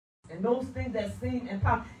and those things that seem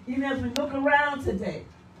impossible. Even as we look around today,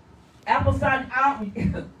 apostolic outreach,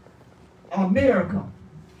 a miracle.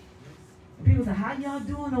 People say, how y'all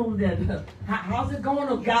doing over there? How's it going?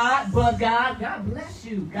 Oh, God, but God bless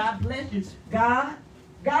you. God bless you. God,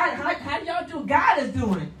 how y'all do? God is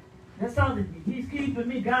doing it. That's all. He's keeping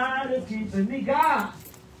me. God is keeping me. God.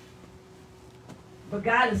 But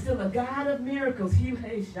God is still a God of miracles.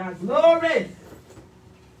 Hey, shout glory.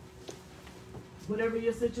 Whatever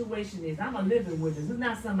your situation is, I'm a living witness. It's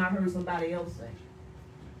not something I heard somebody else say.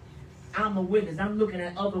 I'm a witness. I'm looking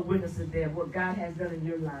at other witnesses there, what God has done in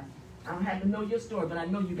your life. I don't have to know your story, but I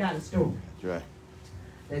know you got a story. That's right.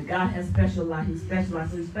 That God has specialized. He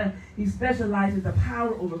specializes. He specializes the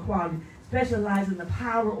power over quality, specializes the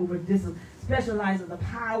power over distance, specializes the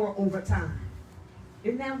power over time.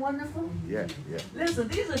 Isn't that wonderful? Yeah, yeah. Listen,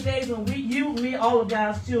 these are days when we, all of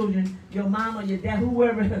God's children, your mama, your dad,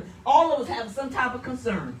 whoever, all of us have some type of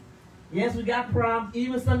concern. Yes, we got problems,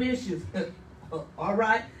 even some issues. All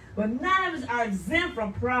right? But none of us are exempt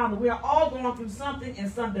from problems. We are all going through something in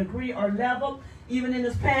some degree or level, even in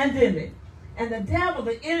this pandemic. And the devil,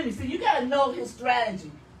 the enemy, see, you got to know his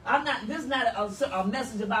strategy. This is not a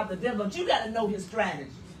message about the devil, but you got to know his strategy.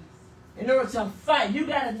 In order to fight, you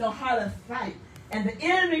got to know how to fight. And the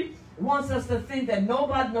enemy wants us to think that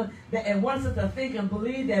nobody knows, and wants us to think and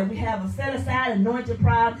believe that we have a set-aside, anointed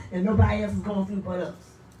pride, and nobody else is going through but us.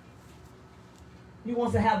 He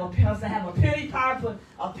wants to have a pity party, put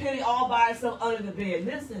a pity all by itself under the bed.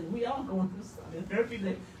 Listen, we all going through something. There are people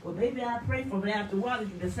that, well, maybe I pray for, but after a while,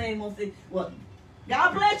 it's the same old thing. Well,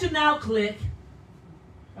 God bless you now, click.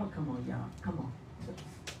 Oh, come on, y'all. Come on.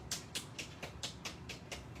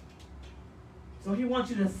 So he wants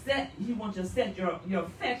you to set your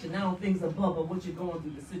affection not on things above, but what you're going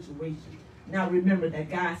through, the situation. Now remember that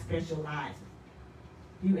God specializes.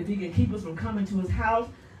 If he can keep us from coming to his house,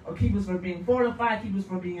 or keep us from being fortified, keep us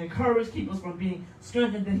from being encouraged, keep us from being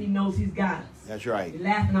strengthened, then he knows he's got us. That's right. You're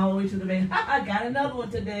laughing all the way to the bed. I got another one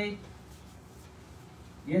today.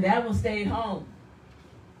 Yeah, that one stayed home.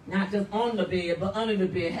 Not just on the bed, but under the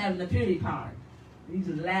bed, having the pity party. He's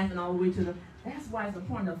just laughing all the way to the... That's why it's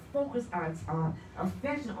important to focus our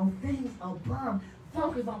affection on things above.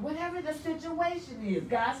 Focus on whatever the situation is.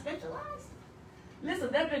 God specializes.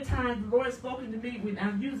 Listen, there have been times the Lord has spoken to me.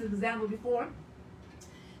 I've used this example before.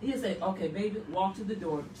 He said, okay, baby, walk to the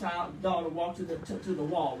door. Daughter, walk to the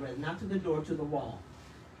wall, rather, not to the door, to the wall.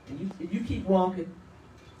 And you keep walking.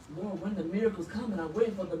 Lord, when the miracle's coming, I'm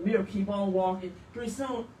waiting for the miracle. Keep on walking. Pretty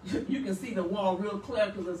soon, you can see the wall real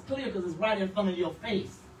clear because it's right in front of your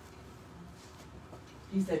face.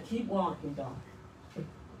 He said, keep walking, daughter.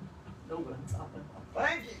 Know what I'm talking about.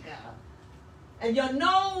 Thank you, God. And your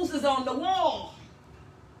nose is on the wall.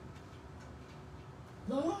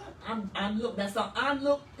 Lord, I'm looking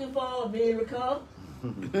for a miracle.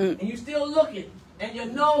 And you still looking. And your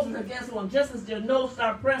nose is against one. Just as your nose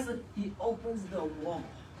starts pressing, he opens the wall.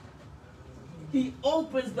 He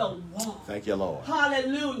opens the wall. Thank you, Lord.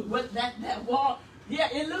 Hallelujah. With that wall, yeah,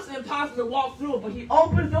 it looks impossible to walk through it, but he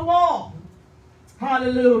opens the wall.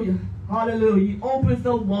 Hallelujah. Hallelujah. He opens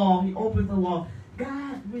the wall. He opens the wall.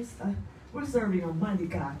 God, we're serving a mighty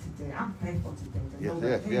God today. I'm thankful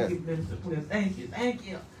today. Thank you, Minister Cliff. Thank you. Thank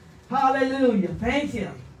you. Hallelujah. Thank you.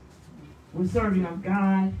 We're serving a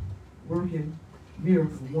God working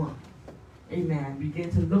miracle one. Amen.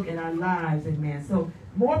 Begin to look at our lives. Amen. So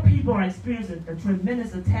more people are experiencing a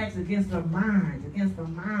tremendous attacks against their minds, against the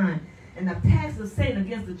mind. And the attacks of Satan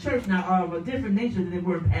against the church now are of a different nature than they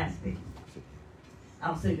were in past days.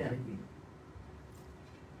 I'll say that again.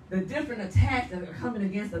 The different attacks that are coming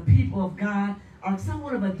against the people of God are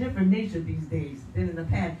somewhat of a different nature these days than in the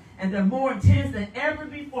past. And they're more intense than ever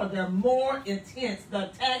before. They're more intense. The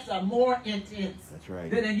attacks are more intense. That's right.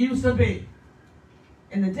 Than they used to be.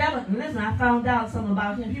 And the devil, listen, I found out something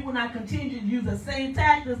about him. He will not continue to use the same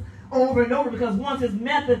tactics over and over because once his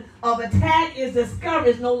method of attack is discovered,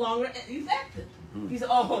 it's no longer effective. He said,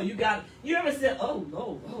 oh, you got it. You ever said, oh,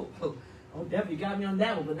 devil, you got me on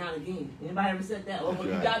that one, but not again. Anybody ever said that? Oh,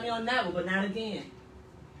 you got me on that one, but not again.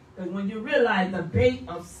 Because when you realize the bait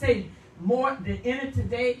of Satan, more than in it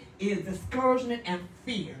today is discouragement and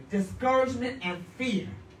fear. Discouragement and fear.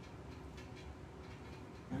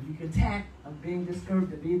 Now you can attack of being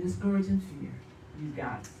discouraged, to be discouraged and fear. He's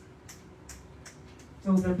got it.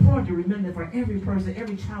 So it's important to remember that for every person,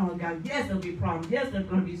 every child of God, yes, there'll be problems. Yes, there's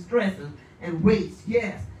going to be stresses and weights.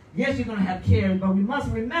 Yes. Yes, you're going to have cares, but we must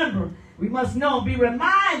remember, we must know, be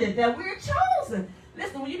reminded that we're chosen.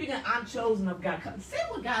 Listen, when you begin, I'm chosen of God. Say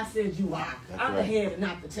what God says you are. That's I'm right. the head and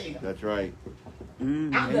not the tail. That's right.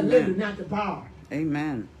 I'm the lily, not the bar.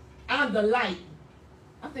 Amen. I'm the light.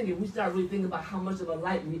 I think if we start really thinking about how much of a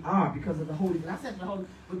light we are because of the Holy Ghost. I said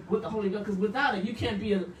with the Holy Ghost, because without it, you can't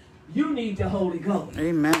be you need the Holy Ghost.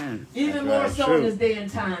 Amen. Even more so in this day and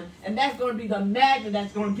time. And that's going to be the magnet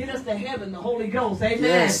that's going to get us to heaven, the Holy Ghost. Amen.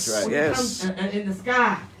 Yes, right. When Yes. He comes in the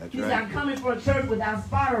sky. That's He said, right. I'm coming for a church without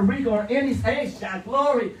spot or wrinkle or any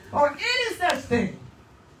glory or any such thing.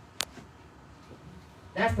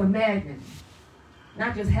 That's the magnet.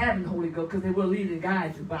 Not just having the Holy Ghost, because they will lead and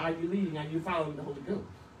guide you, but are you leading? Are you following the Holy Ghost?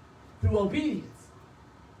 Through obedience.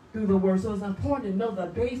 Through the word. So it's important to know the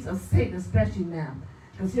base of Satan, especially now.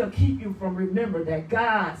 Because he'll keep you from remembering that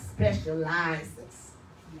God specializes.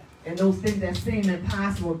 And those things that seem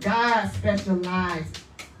impossible, God specializes.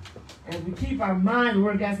 And we keep our mind, the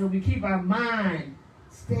word of God says, we keep our mind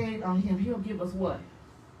stayed on him. He'll give us what?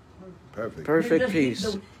 Perfect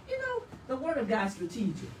peace. The word of God's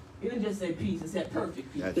strategic. It didn't just say peace, it said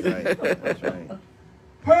perfect peace. That's right. That's right.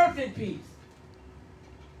 Perfect peace.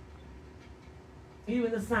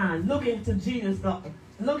 Even the sign, looking to Jesus,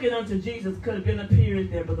 looking unto Jesus could have been a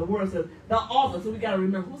period there, but the word says the author. So we got to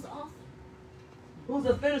remember, who's the author? Who's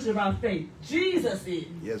the finisher of our faith? Jesus is.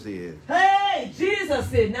 Yes, he is. Hey,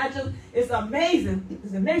 Jesus is. Not just, it's amazing.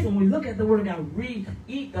 It's amazing when we look at the word of God,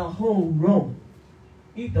 eat the whole roll.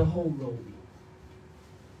 Eat the whole roll.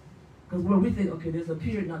 Because when we think, okay, there's a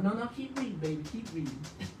period. No, keep reading, baby. Keep reading.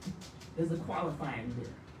 There's a qualifier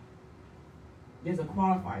there. There's a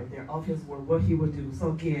qualifier there of his word, what he would do. So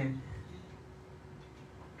again,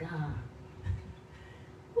 God.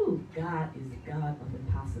 God is the God of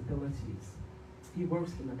impossibilities. He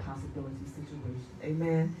works in the possibility situation.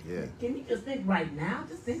 Amen? Yeah. Can you just think right now?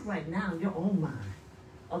 Just think right now in your own mind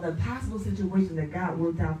of the possible situation that God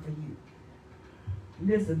worked out for you.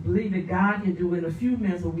 Listen, believe that God can do in a few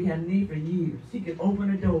minutes what we have need for years. He can open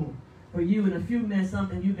a door for you in a few minutes,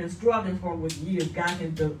 something you've been struggling for with years. God can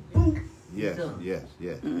do. Boom. Yes, done. yes,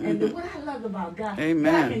 yes. And what I love about God,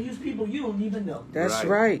 Amen. God can use people you don't even know. That's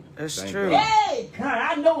right. That's Thank true. God. Hey, God,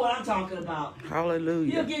 I know what I'm talking about. He'll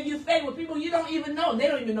Hallelujah. give you favor with people you don't even know. They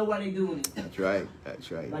don't even know why they're doing it. That's right. That's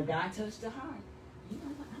right. But God touched their heart. You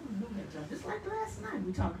know what? I don't know that, John. Just like last night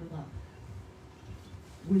we talking about.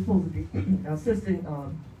 We're supposed to be assisting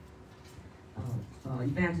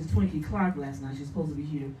Evangelist Twinkie Clark last night. She's supposed to be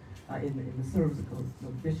here in the service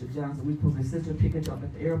of Bishop Johnson. We were supposed to assist her picking her up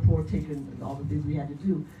at the airport, taking all the things we had to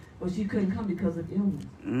do. But she couldn't come because of illness.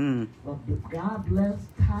 But God bless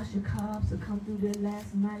Tasha Cobbs to come through there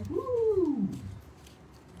last night. Woo!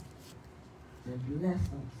 And bless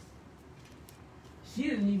us. She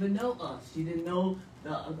didn't even know us. She didn't know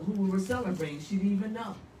who we were celebrating. She didn't even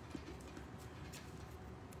know.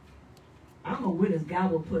 I'm a witness.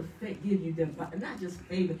 God will give you divine, not just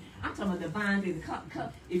favor. I'm talking about divine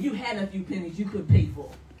favor. If you had a few pennies, you could pay for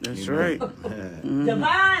it. That's right.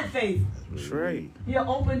 Divine favor. That's right. He'll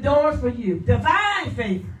open doors for you. Divine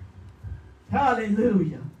favor.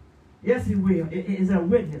 Hallelujah. Yes, he will. It is a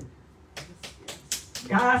witness.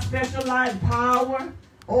 God specializes power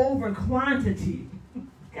over quantity.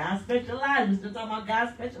 God specializes. We're still talking about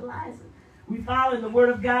God specializing. We follow in the Word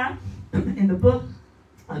of God in the book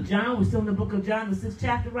of John. We're still in the book of John, the 6th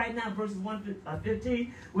chapter right now, verses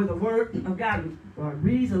 1-15, where the Word of God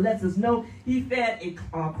reads and lets us know he fed a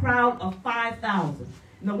crowd of 5,000.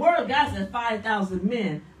 And the Word of God says 5,000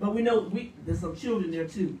 men, but we know there's some children there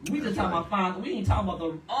too. We just talking about 5. We ain't talking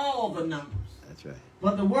about all the numbers. That's right.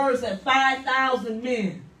 But the Word said 5,000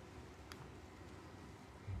 men.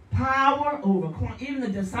 Power over quantity. Even the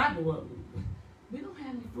disciples, we don't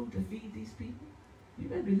have any food to feed these people. You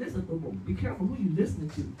better be listening. Be careful who you listening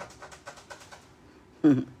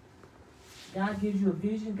to. God gives you a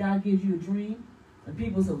vision. God gives you a dream. And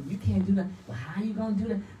people say, well, you can't do that. Well, how are you going to do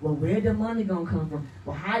that? Well, where the money going to come from?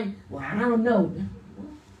 Well, I don't know.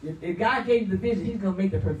 If God gave you the vision, he's going to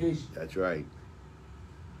make the provision. That's right.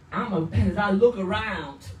 As I look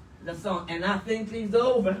around and I think things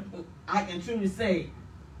over, I can truly say,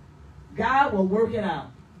 God will work it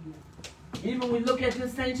out. Even when we look at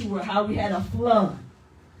this sanctuary, how we had a flood.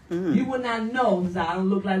 You would not know because I don't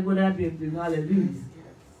look like what I've been through. Hallelujah.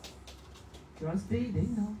 Trustee, they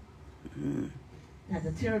know. Had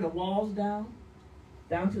to tear the walls down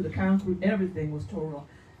to the concrete. Everything was torn off.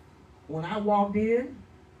 When I walked in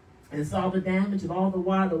and saw the damage of all the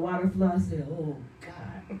water flood, I said, oh,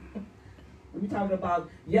 God. We talked about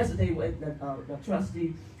yesterday when the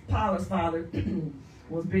trustee Pollard's father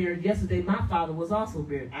was buried. Yesterday, my father was also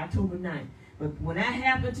buried, October 9th. But when that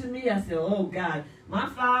happened to me, I said, oh, God. My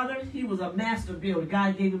father, he was a master builder.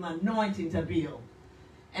 God gave him anointing to build.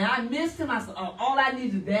 And I missed him. I said, oh, all I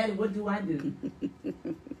need is Daddy. What do I do?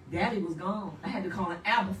 Daddy was gone. I had to call an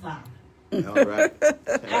Abba Father. All right.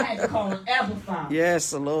 I had to call him Abba Father.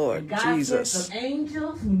 Yes, Lord. And God Jesus. sent some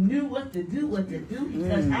angels who knew what to do. He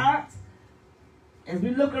touched hearts. As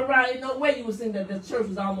we look around, ain't no way you would think that the church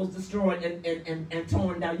was almost destroyed and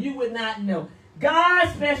torn down. You would not know. God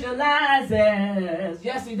specializes.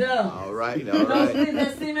 Yes, he does. All right. Those things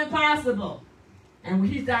that seem impossible. And when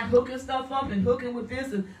he started hooking stuff up and hooking with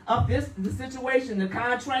this and up the situation, the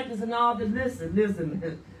contractors and all this.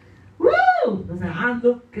 Listen. Woo! Listen, I'm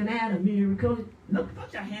looking at a miracle. Look,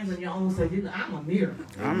 put your hands on your own so you know I'm a miracle.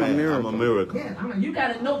 I'm a miracle. Yeah, you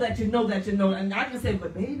got to know that you know that you know. And I can say,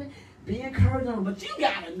 but baby, be encouraged, but you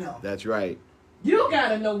got to know. That's right. You got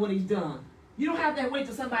to know what he's done. You don't have to wait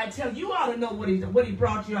till somebody tell you. You ought to know what he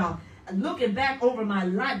brought you out. And looking back over my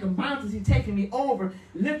life, the mountains he's taken me over,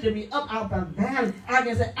 lifted me up out the valley. I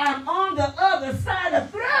can say, I'm on the other side of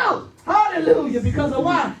through. Hallelujah. Because of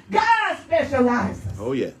why? God specializes.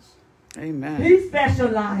 Oh, yes. Amen. He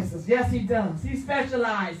specializes. Yes, he does. He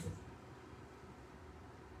specializes.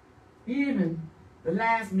 Even the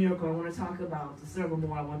last miracle I want to talk about, the several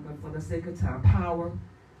more I want, but for the sake of time, power.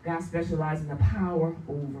 God specializes in the power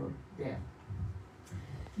over death.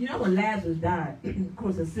 You know, when Lazarus died, of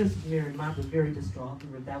course, his sister Mary and Martha was very distraught.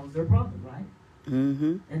 That was their brother, right?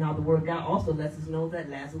 Mm-hmm. And now the word of God also lets us know that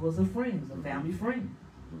Lazarus was a friend, was a family friend.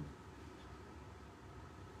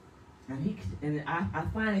 And I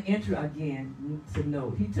find it interesting again to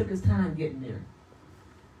note, he took his time getting there.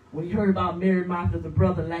 When he heard about Mary and Martha, the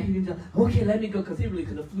brother, like he didn't just, okay, let me go, because he really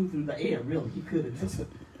could have flew through the air, really. He could have.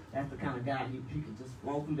 That's the kind of guy, he could just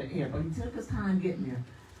flow through the air. But he took his time getting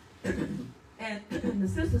there. And the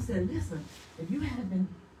sister said, listen, if you had been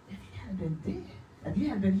dead, if you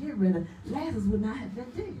had been here, Brenda, Lazarus would not have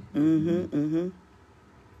been dead. Mm-hmm. Mm-hmm.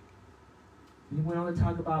 He went on to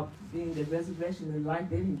talk about being the resurrection and life.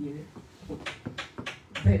 They didn't get it.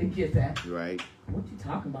 They didn't get that. Right. What you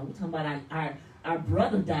talking about? We're talking about our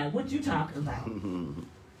brother died. What you talking about? I'm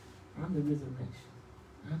the resurrection.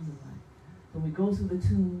 I'm the life. So we go to the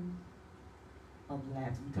tomb of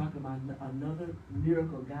Lazarus. We're talking about another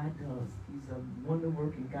miracle God does. He's a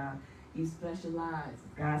wonder-working God. He specializes.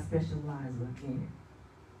 God specializes again.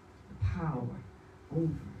 The power over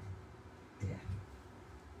death.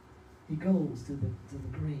 He goes to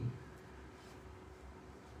the grave.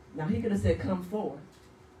 Now he could have said, "Come forth."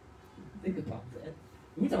 Think about that.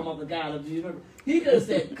 We talking about the God of the universe. He could have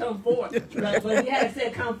said, "Come forth," right? But he had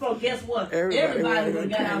said, "Come forth." Guess what? Everybody would have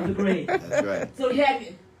got out of the grave. That's right. So he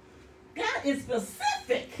had. God is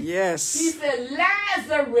specific. Yes. He said,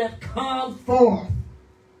 "Lazarus, come forth."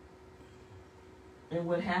 And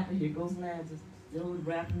what happened? Here goes Lazarus, still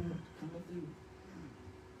wrapping, coming through.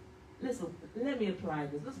 Listen, let me apply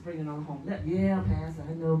this. Let's bring it on home. Pastor,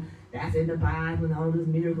 I know that's in the Bible and all this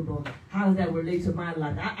miracle, but how does that relate to my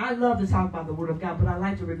life? I love to talk about the Word of God, but I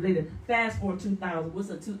like to relate it. Fast forward 2000. What's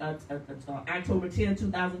October 10,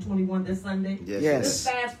 2021, this Sunday? Yes. Let's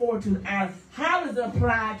fast forward to how does it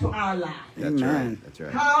apply to our lives? That's right. That's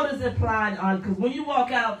right. How does it apply to our lives? Because when you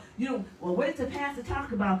walk out, wait till Pastor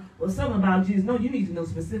talk about, something about Jesus. No, you need to know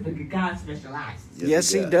specifically. God specializes. Yes,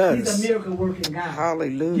 he does. He's a miracle working God.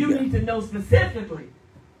 Hallelujah. You need to know specifically.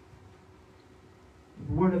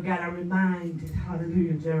 The Word of God, I'm reminded,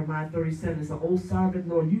 hallelujah, Jeremiah 37, it's O sovereign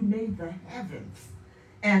Lord, you made the heavens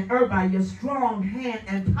and earth by your strong hand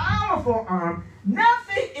and powerful arm.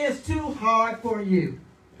 Nothing is too hard for you.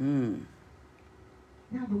 Mm.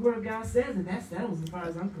 Now the Word of God says it. That settles as far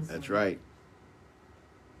as I'm concerned. That's right.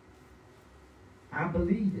 I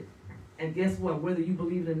believe it. And guess what? Whether you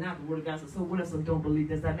believe it or not, the Word of God says, so what if some don't believe?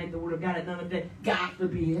 Does that make the Word of God at none of that? God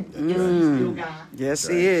forbid. Yes, he's still God. Yes,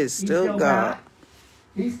 Right. he is. Still God.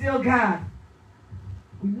 He's still God.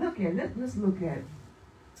 We look at, let's look at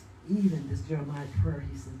even this Jeremiah prayer.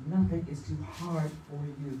 He says, nothing is too hard for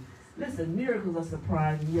you. Listen, miracles are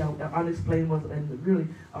surprising, unexplainable, and really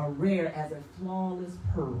are rare as a flawless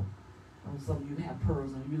pearl. Some of you have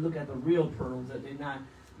pearls, and you look at the real pearls, that they're not,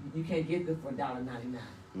 you can't get them for $1.99.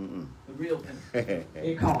 The real thing.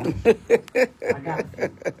 It costs. I got a few.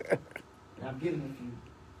 I'm getting a few.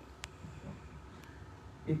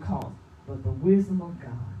 It costs. But the wisdom of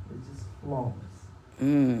God is just flawless.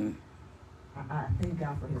 Mm. I thank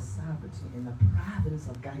God for his sovereignty and the providence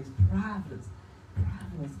of God. His providence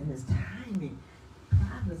in his timing,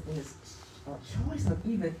 providence in his choice of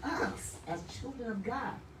even us as children of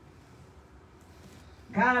God.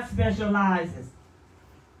 God specializes.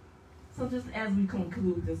 So just as we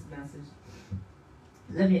conclude this message,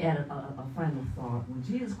 let me add a final thought. When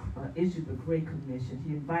Jesus issued the Great Commission,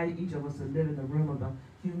 he invited each of us to live in the realm of the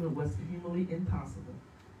human was humanly impossible.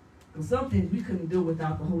 Because some things we couldn't do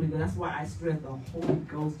without the Holy Ghost. That's why I stress the Holy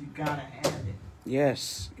Ghost. You gotta have it.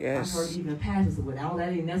 Yes, I heard yes. even pastors say, well, all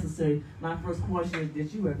that ain't necessary. My first question is,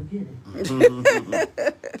 did you ever get it?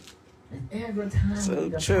 And every time So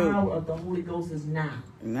the true. power of the Holy Ghost is now.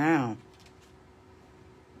 Now.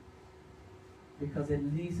 Because it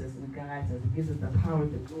leads us and guides us. It gives us the power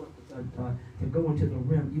to go into the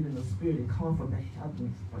realm, even the spirit, and call for the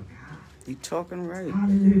heavens for God. You talking right.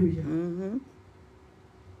 Hallelujah. Mm-hmm.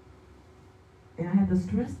 And I have to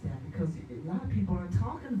stress that because a lot of people aren't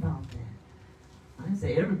talking about that. I didn't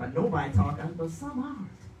say everybody, nobody talking, but some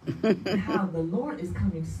aren't. And how the Lord is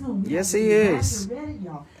coming soon. We Yes, have to He be is. Rapture ready,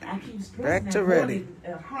 y'all. I keep stressing Back that to ready.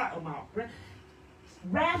 heart of my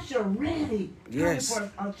rapture ready. Yes. Coming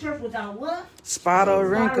for a church without what? Spot or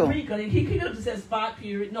wrinkle. He could have just said spot,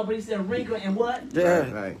 period. No, but he said wrinkle and what?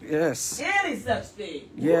 Yeah. Right. Yes. Any such thing.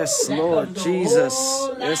 Yes, Woo, that Lord covers a Jesus. whole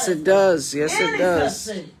lot Yes, of it does. Yes, Any it does.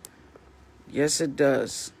 such thing. Yes, it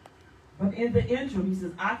does. But in the interim, he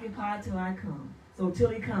says, occupy till I come. So till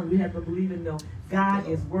he comes, we have to believe and know God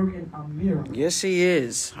is working a miracle. Yes, He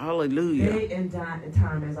is. Hallelujah. Day and time.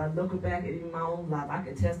 As I look back at even my own life, I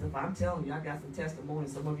can testify. I'm telling you, I got some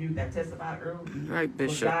testimonies. Some of you that testified earlier. Right, What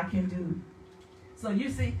Bishop. God can do. So you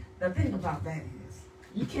see, the thing about that is,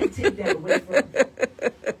 you can't take that away from me.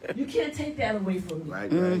 You can't take that away from me.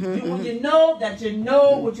 Right, right. When you know that you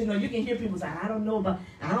know what you know, you can hear people say, I don't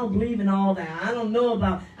believe in all that. I don't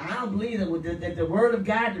believe that the word of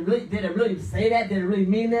God, did it really say that? Did it really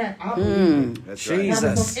mean that? I believe it. That's right. Now, there's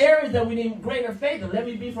Jesus. some areas that we need greater faith in. Let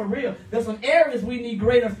me be for real. There's some areas we need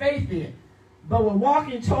greater faith in. But we're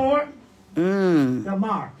walking toward the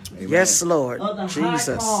mark Amen. Yes, Lord. of the high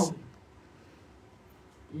Jesus. calling.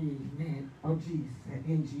 Amen. Of Jesus and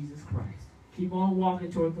in Jesus Christ. Keep on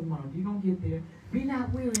walking toward the mark. You're going to get there. Be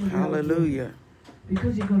not weary. in Hallelujah.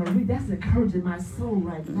 because you're going to reap. That's encouraging my soul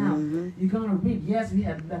right now. Mm-hmm. You're going to reap. Yes, we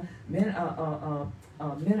have the members.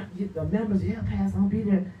 Yeah, Pastor, I'll be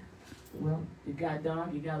there. Well, it got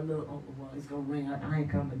dark. You got a little. Oh, well, it's going to ring. I ain't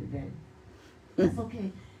coming today. That's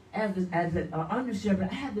okay. As an under shepherd,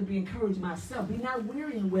 I have to be encouraged myself. Be not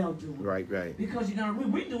weary in well doing. Right, right. Because you're gonna reap.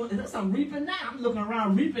 We're doing this. I'm reaping now. I'm looking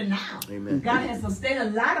around reaping now. Amen. God has sustained. A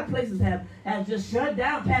lot of places have just shut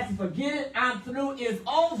down. Pastor, forget it. I'm through. It's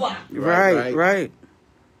over. Right.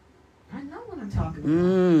 I know what I'm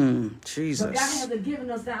talking about. Jesus. But God hasn't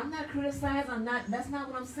given us that. I'm not criticizing. That's not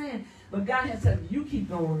what I'm saying. But God has said, you keep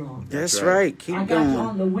going on. That's right. Keep I got going. you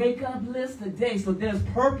on the wake up list today, so there's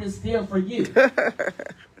purpose still for you.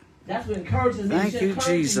 That's what encourages me. Thank you,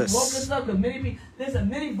 Jesus. He woke us up because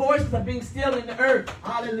many voices are being still in the earth.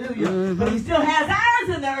 Hallelujah. But he still has eyes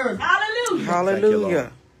in the earth. Hallelujah.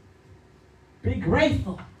 Hallelujah. Be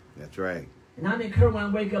grateful. That's right. And I'm encouraged when I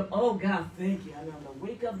wake up. Oh, God, thank you. I'm on the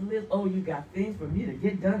wake up list. Oh, you got things for me to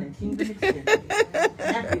get done in Kingdom Extended.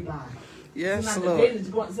 Everybody. Yes, it's not Lord. the day that's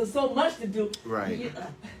going. There's so much to do. Right.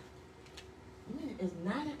 It's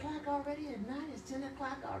 9 o'clock already. At 9, it's 10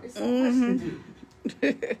 o'clock already. So much to do.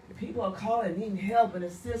 People are calling, needing help and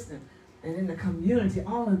assistance, and in the community,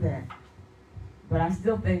 all of that. But I'm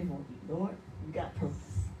still thankful, Lord. You got purpose.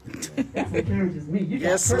 That encourages me. You got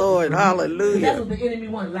Yes, purpose. Lord. Hallelujah. That's what the enemy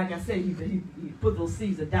wanted. Like I said, he put those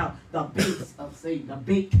seeds of doubt, the bait of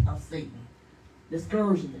Satan,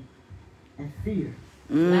 discouragement, and fear.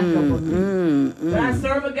 But I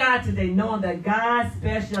serve a God today, knowing that God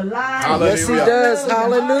specializes. Yes, He does.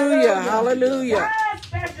 Hallelujah. Hallelujah. God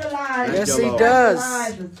specializes. Yes, He does.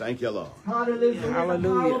 Thank you, Lord. Hallelujah.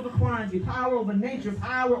 Hallelujah. Power over quantity, power over nature,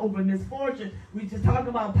 power over misfortune. We just talk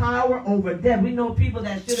about power over death. We know people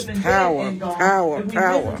that should have been dead and gone. Power. And we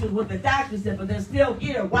listen to what the doctor said, but they're still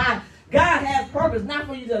here. Why? God has purpose, not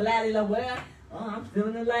for you to lally like, well, I'm still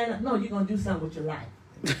in the land. No, you're going to do something with your life.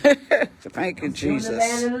 Thank you, I'm still Jesus. in the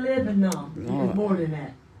land of the living. No, it's more than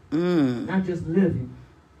that. Not just living,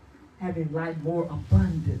 having life more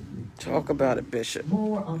abundantly. Talk about it, Bishop.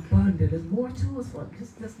 More abundant. There's more to us.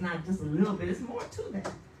 It's not just a little bit. It's more to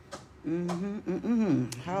that.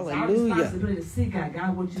 It's our Hallelujah. responsibility to seek out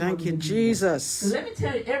God. What you Thank want you, me to do. Jesus. So let me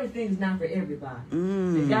tell you, everything's not for everybody.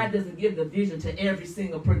 And God doesn't give the vision to every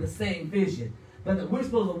single person, the same vision. But we're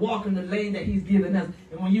supposed to walk in the lane that He's given us.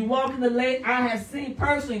 And when you walk in the lane, I have seen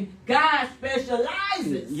personally, God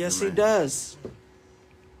specializes. Yes, He does.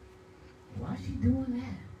 Why is she doing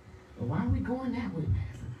that? Well, why are we going that way,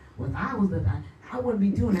 Pastor? Well, if I was I wouldn't be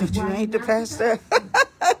doing that. But you ain't the pastor.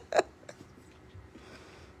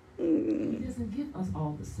 He doesn't give us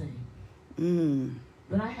all the same.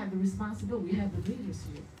 But I have the responsibility. We have the leaders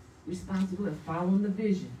here. Responsibility of following the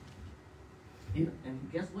vision. And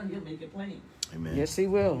guess what? He'll make it plain. Amen. Yes, He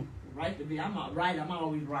will. Right to be. I'm not right. I'm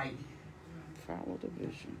always right. Follow the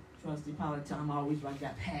vision. Trusty Pollard, I'm always right.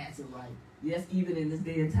 Got pass it right. Yes, even in this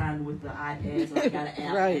day and time with the iPad, so I got an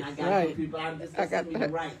app Right, and I got right. people. I'm just I got me to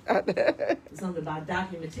write. that. Something about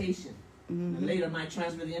documentation. Mhm. And later, I might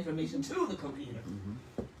transfer the information to the computer.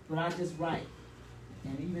 But I just write.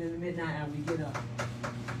 And even in the midnight hour, we get up,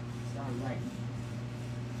 start writing.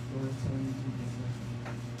 Lord, tell me to do this.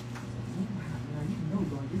 Now you know,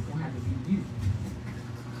 Lord, this gonna have to be you.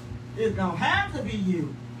 It's gonna have to be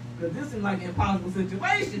you, because this is like an impossible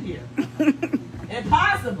situation here.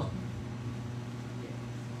 Impossible.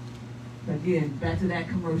 Again, back to that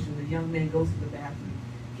commercial. The young man goes to the bathroom,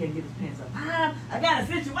 can't get his pants up. Mom, I got a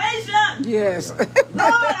situation. Yes. Lord,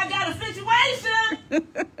 I got a situation.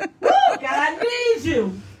 Woo, God, I need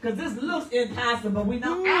you. Because this looks impossible. We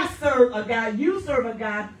know I serve a God, you serve a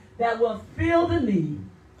God that will fill the need.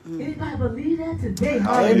 Anybody believe that today?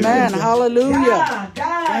 Amen. Hallelujah.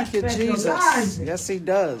 God Thank you, Jesus. specializes. Yes, he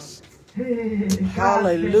does. God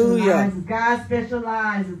Hallelujah. specializes. God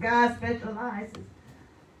specializes. God specializes.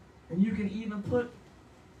 And you can even put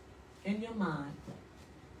in your mind,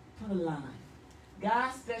 put a line.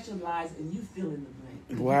 God specializes and you fill in the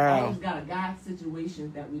blank. Wow. We always got a God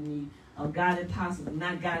situation that we need. A God impossible.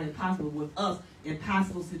 Not God impossible with us.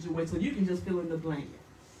 Impossible situation. So you can just fill in the blank.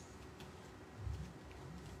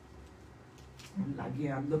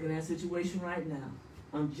 Again, I'm looking at a situation right now.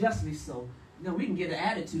 Unjustly so. You know, we can get an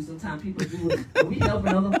attitude sometimes. People do it. We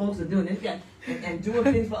helping other folks and doing it. And doing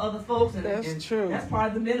things for other folks. And, That's true. That's part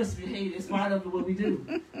of the ministry. Hey, it's part of what we do.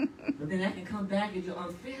 But then that can come back at you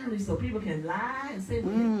unfairly, so people can lie and say,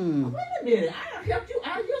 well, wait a minute, I have helped you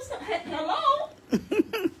out of your stuff. Hello?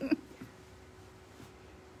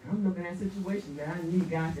 I'm looking at situations that I need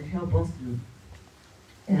God to help us through.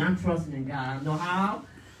 And I'm trusting in God. I know how.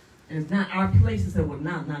 And it's not our place to say, well,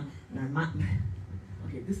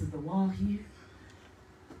 okay, this is the wall here.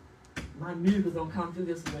 My miracles don't come through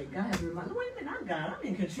this way. God has to remind me, wait a minute, I'm God. I'm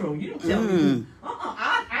in control. You don't tell me.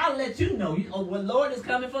 I'll let you know. Well, Lord is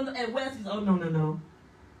coming from the west. Oh, no.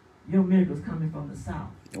 Your miracle's coming from the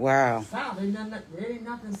south. Wow. South, there ain't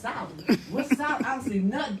nothing south. What's south? I don't see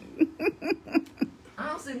nothing. I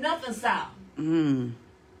don't see nothing south. So you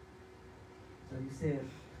said,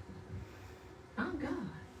 I'm God.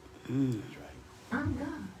 That's right. I'm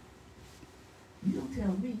God. You don't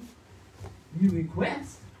tell me. You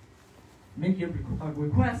request. Make your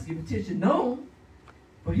request, your petition known.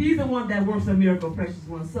 But he's the one that works a miracle, precious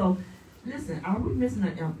one. So, listen, are we missing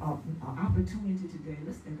an opportunity today?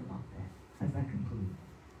 Let's think about that as I conclude.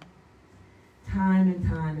 Time and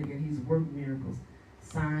time again, he's worked miracles,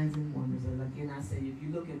 signs and wonders. And again, I say, if you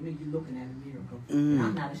look at me, you're looking at a miracle. And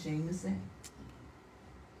I'm not ashamed to say.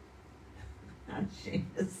 Not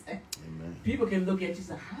ashamed to say. Amen. People can look at you and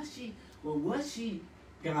say, was she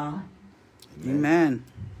God? Amen.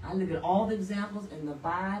 I look at all the examples in the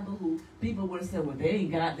Bible who people would have said, well, they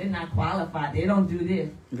ain't God, they're not qualified, they don't do this.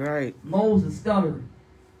 Right. Moses stuttered.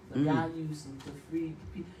 But God used him to free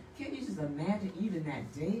people. Can you just imagine even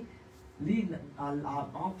that day leading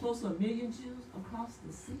close to 1 million Jews across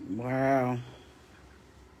the sea? Wow.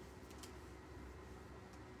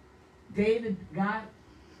 David, God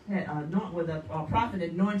had a prophet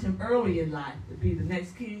anointed him early in life to be the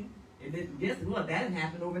next king. And then guess what? That didn't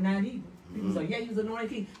happen overnight either. People say, yeah, he was anointed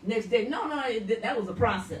king. Next day, no, that was a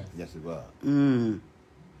process. Yes, it was.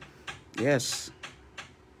 Yes.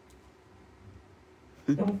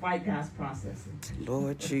 Don't fight God's processing.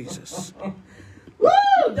 Lord Jesus. Woo!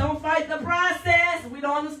 Don't fight the process. We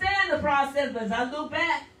don't understand the process, but as I look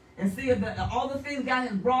back and see all the things God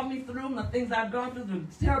has brought me through, the things I've gone through,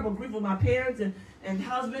 the terrible grief of my parents and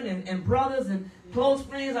husband and brothers and close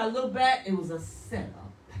friends, I look back, it was a setup.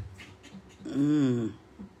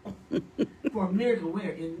 For a miracle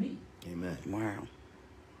where? In me. Amen. Wow.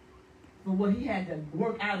 For what he had to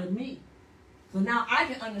work out of me. So now I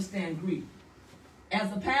can understand grief.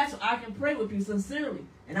 As a pastor, I can pray with you sincerely.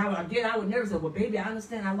 And I would never say, well, baby, I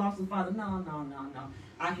understand I lost a father. No.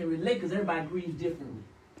 I can relate because everybody grieves differently.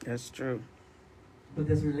 That's true. But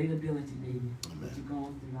there's relatability, baby. Amen. What you're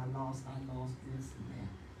going through, I lost this and that.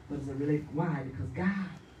 But it's a why? Because God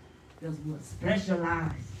does what?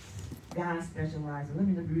 Specialize. God specializes. Let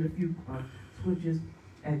me just read a few scriptures,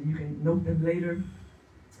 and you can note them later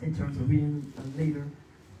in terms of reading later.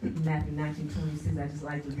 Matthew 19:26. I just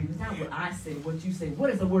like to read. It's not what I say, what you say. What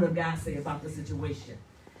does the Word of God say about the situation?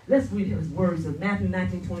 Let's read His words of Matthew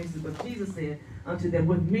 19:26. But Jesus said unto them,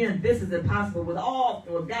 with men this is impossible. With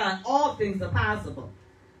God, all things are possible.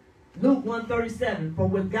 Luke 1:37. For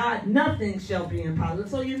with God nothing shall be impossible.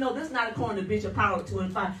 So you know this is not according to Bishop Pollard 2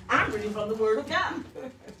 and 5. I'm reading from the Word of God.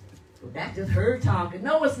 Well, that just her talking.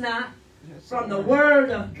 No, it's not. From the Word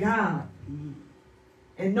of God.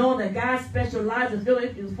 And knowing that God specializes,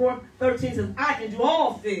 Philippians 4:13 says, I can do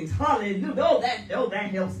all things. Hallelujah. Oh,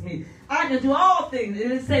 that helps me. I can do all things.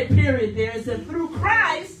 And it said period there. It said through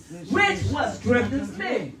Christ, which what strengthens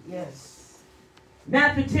me. Yes.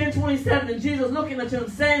 Matthew 10:27, and Jesus looking at him,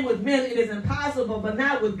 saying, with men it is impossible, but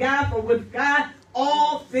not with God, for with God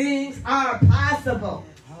all things are possible.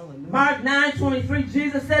 Mark 9:23,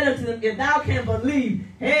 Jesus said unto them, if thou can believe,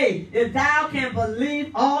 if thou can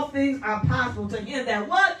believe, all things are possible to him that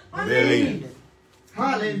what? Believe.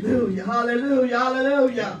 Hallelujah, hallelujah,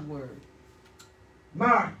 hallelujah.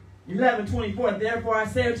 Mark 11:24, therefore I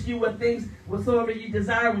say unto you, what things whatsoever ye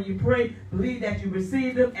desire when you pray, believe that you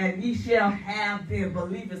receive them, and ye shall have them.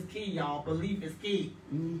 Belief is key, y'all. Belief is key.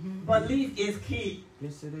 Belief is key.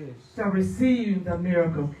 Yes, it is. To receive the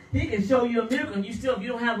miracle. He can show you a miracle, and if you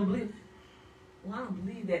don't have a belief. Well, I don't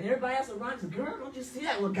believe that. And everybody else around says, girl, don't you see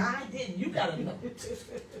that? Well, God didn't. You got to know.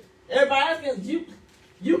 Everybody else says,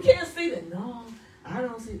 you can't see that. No, I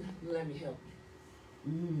don't see that. Let me help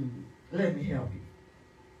you. Let me help you.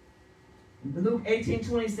 Luke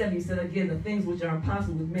 18:27, he said again, the things which are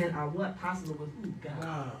impossible with men are what? Possible with who?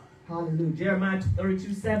 God. Hallelujah. Jeremiah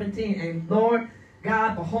 32:17, and Lord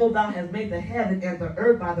God, behold, thou hast made the heaven and the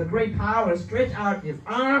earth by the great power, and stretched out his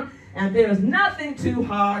arm, and there is nothing too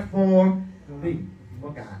hard for thee.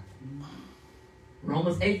 For God.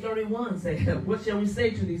 Romans 8:31 says, what shall we say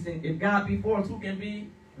to these things? If God be for us, who can be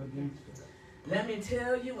against us? Let me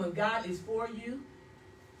tell you, when God is for you,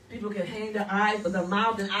 people can hang their eyes, their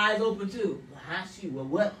mouth and eyes open too. Well, how she? Well,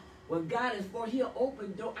 what? When God is for, he'll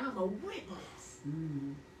open door. I'm a witness.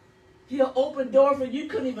 He'll open doors for you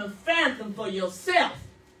couldn't even fathom for yourself.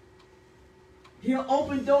 He'll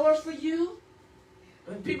open doors for you.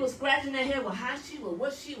 When people scratching their head, well, how she? Well,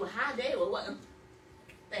 what she? Well, how they? Well, what?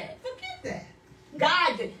 Forget that.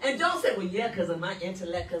 God did. And don't say, well, yeah, because of my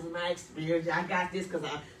intellect, because of my experience, I got this because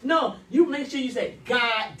I... No, you make sure you say,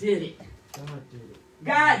 God did it. God did it.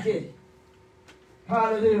 God did it.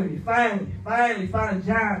 Hallelujah. Finally,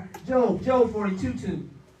 Job 42:2.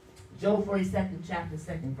 Job 42nd chapter,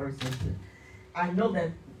 2nd verse says, I know that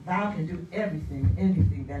thou can do everything,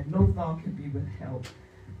 anything, that no thought can be withheld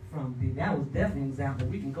from thee. That was definitely an example.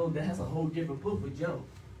 We can go there. That's a whole different book with Job.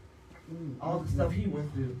 All the stuff he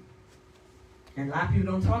went through. And a lot of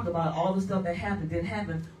people don't talk about all the stuff that happened. Didn't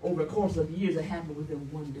happen over a course of years. It happened within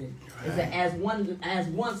one day. It's that as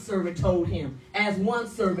one servant told him,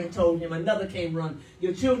 another came run.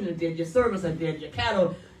 Your children are dead. Your servants are dead. Your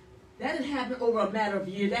cattle. That didn't happen over a matter of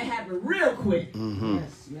years. That happened real quick.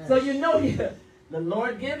 Yes. So you know the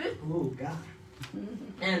Lord give it. Oh God.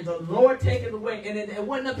 And the Lord take it away. And it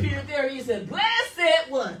wouldn't appear there. He said, blessed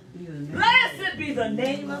what? Blessed be the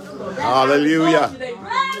name of the Lord. Hallelujah.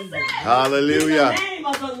 Blessed Hallelujah. be the name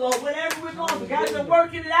of the Lord. Whatever we're going through, guys are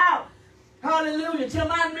working it out. Hallelujah. Till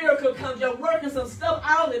my miracle comes, you're working some stuff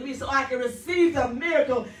out in me so I can receive the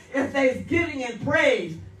miracle in thanksgiving and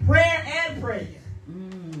praise. Prayer and praise.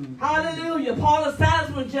 Hallelujah. Paul and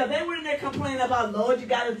Silas were in jail. They were in there complaining about, Lord,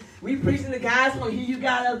 we preaching the guys want to hear you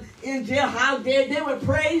got us in jail. How dare they were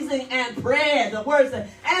praising and praying. The word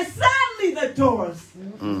said, and suddenly the doors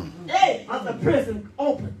of the prison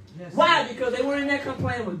opened. Yes. Why? Because they were in there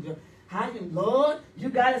complaining with you. How you, Lord, you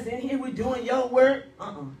got us in here, we're doing your work.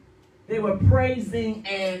 They were praising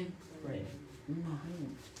and praying.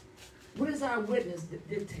 What does our witness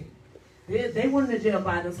dictate? They weren't in the jail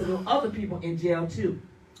by them, so there were other people in jail too.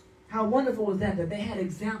 How wonderful was that they had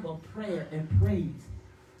example of prayer and praise.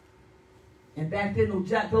 And back then,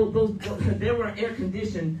 they were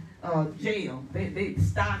air-conditioned jail. They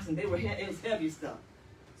stocks, and it was heavy stuff.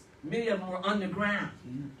 Many of them were underground.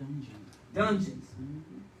 Dungeons.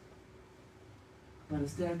 But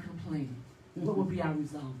instead of complaining, what would be our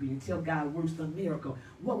resolve be? Until God works the miracle,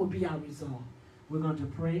 what would be our resolve? We're going to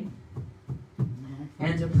pray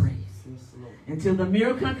and to praise. Until the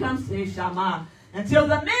miracle comes, say Shama. Until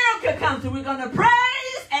the miracle comes, we're going to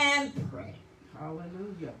praise and pray.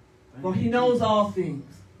 Hallelujah. For he knows all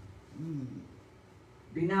things.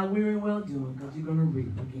 Be not weary in well doing, because you're going to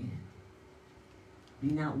reap again. Be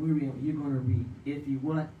not weary, you're going to reap. If you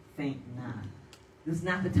what? Faint not. This is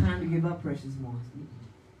not the time to give up, precious ones.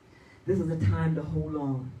 This is the time to hold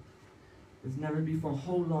on. There's never before.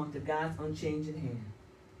 Hold on to God's unchanging hand.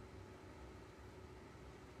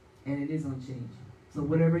 And it is unchanging. So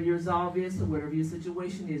whatever your resolve is, or whatever your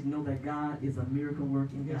situation is, know that God is a miracle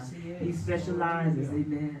working God. Yes, he specializes,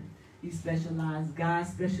 amen. He specializes. God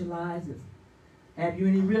specializes. Have you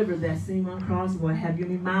any rivers that seem uncrossable? Have you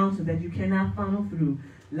any mountains that you cannot funnel through?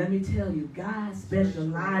 Let me tell you, God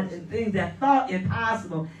specializes in things that thought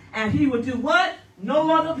impossible. And he would do what?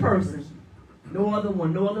 No other person, no other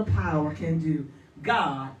one, no other power can do.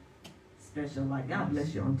 God special light. God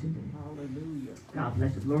bless you on today. Hallelujah. God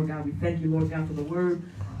bless you. Lord God, we thank you, Lord God, for the word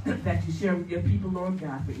that you share with your people, Lord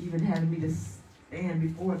God, for even having me to stand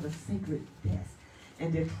before the sacred desk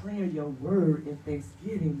and declare your word in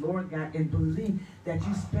thanksgiving, Lord God, and believe that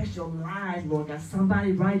you specialize, Lord God.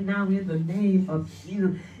 Somebody right now in the name of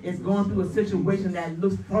Jesus is going through a situation that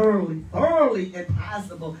looks thoroughly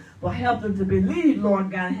impossible. But help them to believe, Lord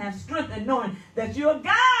God, and have strength in knowing that you're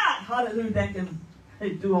God, hallelujah, that can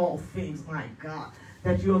do all things, my God.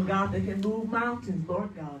 That you're a God that can move mountains,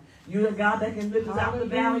 Lord God. You're a God that can lift us out of the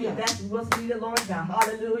valley, if that's what's needed, Lord God.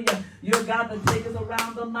 Hallelujah. You're a God that takes us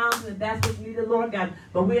around the mountain, if that's what's needed, Lord God.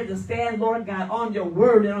 But we have to stand, Lord God, on your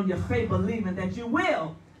word and on your faith, believing that you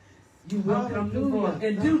will come through for us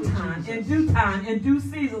in due time, in due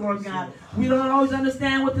season, Lord God. We don't always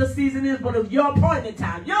understand what the season is, but it's your appointed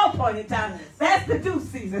time, that's the due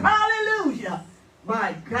season. Hallelujah.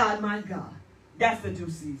 My God. That's the due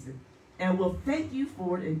season. And we'll thank you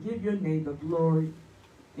for it and give your name the glory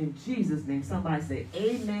in Jesus' name. Somebody say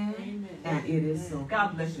amen. Amen. And it is so.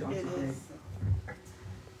 God bless you all today.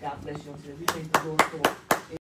 God bless you all today. We thank the Lord for it.